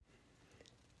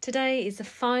Today is the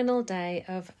final day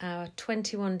of our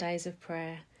 21 days of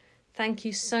prayer. Thank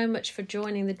you so much for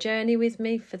joining the journey with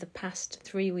me for the past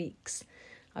 3 weeks.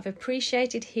 I've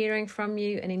appreciated hearing from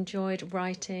you and enjoyed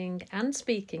writing and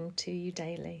speaking to you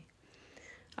daily.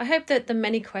 I hope that the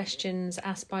many questions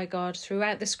asked by God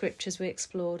throughout the scriptures we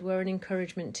explored were an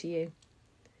encouragement to you.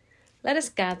 Let us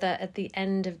gather at the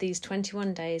end of these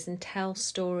 21 days and tell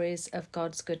stories of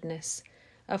God's goodness,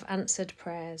 of answered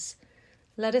prayers.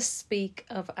 Let us speak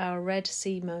of our Red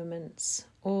Sea moments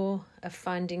or of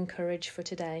finding courage for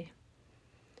today.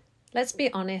 Let's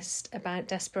be honest about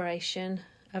desperation,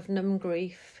 of numb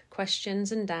grief,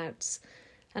 questions and doubts,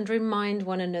 and remind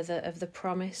one another of the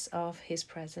promise of His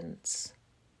presence.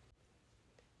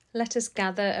 Let us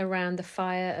gather around the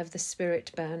fire of the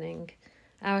Spirit burning,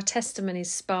 our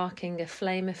testimonies sparking a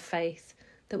flame of faith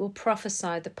that will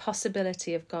prophesy the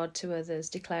possibility of God to others,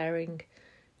 declaring,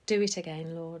 "Do it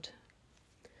again, Lord."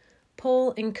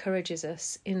 Paul encourages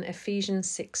us in Ephesians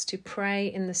 6 to pray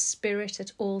in the Spirit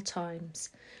at all times,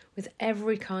 with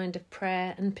every kind of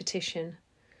prayer and petition.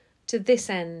 To this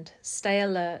end, stay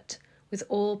alert with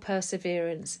all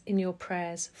perseverance in your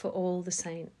prayers for all the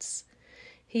saints.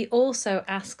 He also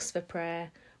asks for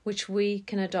prayer, which we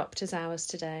can adopt as ours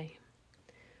today.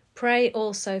 Pray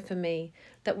also for me,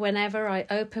 that whenever I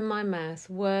open my mouth,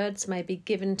 words may be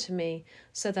given to me,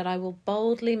 so that I will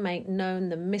boldly make known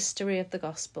the mystery of the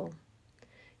gospel.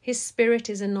 His Spirit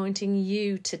is anointing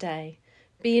you today.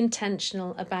 Be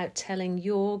intentional about telling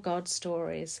your God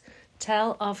stories.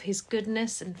 Tell of His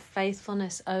goodness and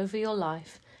faithfulness over your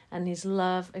life and His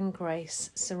love and grace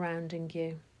surrounding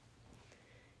you.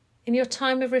 In your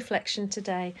time of reflection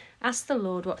today, ask the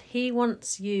Lord what He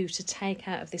wants you to take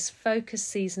out of this focused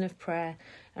season of prayer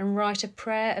and write a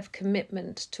prayer of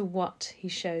commitment to what He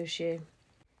shows you.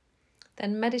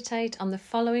 Then meditate on the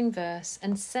following verse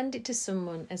and send it to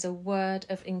someone as a word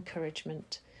of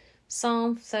encouragement.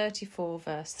 Psalm 34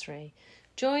 verse 3.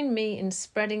 Join me in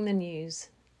spreading the news.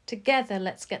 Together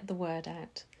let's get the word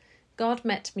out. God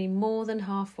met me more than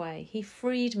halfway. He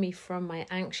freed me from my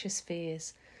anxious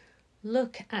fears.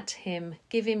 Look at Him,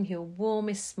 give Him your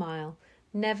warmest smile.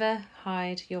 Never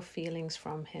hide your feelings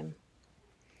from Him.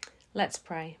 Let's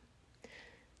pray.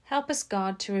 Help us,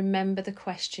 God, to remember the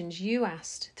questions you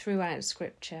asked throughout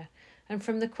Scripture, and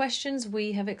from the questions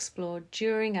we have explored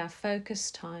during our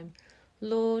focused time,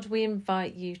 Lord, we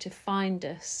invite you to find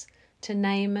us, to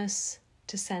name us,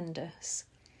 to send us.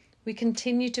 We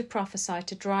continue to prophesy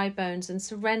to dry bones and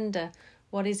surrender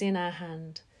what is in our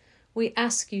hand. We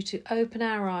ask you to open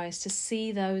our eyes to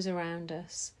see those around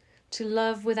us, to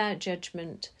love without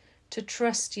judgment, to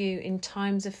trust you in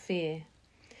times of fear.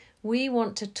 We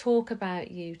want to talk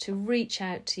about you, to reach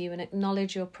out to you and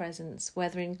acknowledge your presence,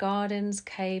 whether in gardens,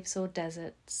 caves or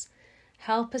deserts.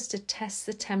 Help us to test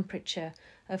the temperature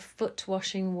of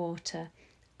foot-washing water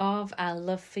of our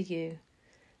love for you.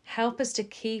 Help us to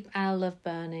keep our love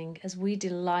burning as we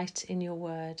delight in your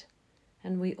word.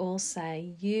 And we all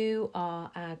say, you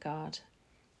are our God.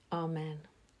 Amen.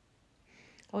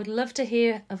 I would love to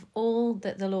hear of all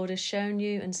that the Lord has shown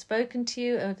you and spoken to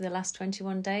you over the last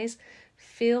 21 days.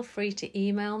 Feel free to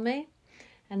email me,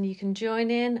 and you can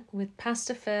join in with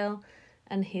Pastor Phil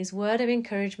and his word of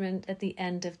encouragement at the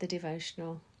end of the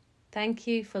devotional. Thank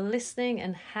you for listening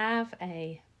and have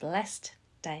a blessed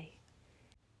day.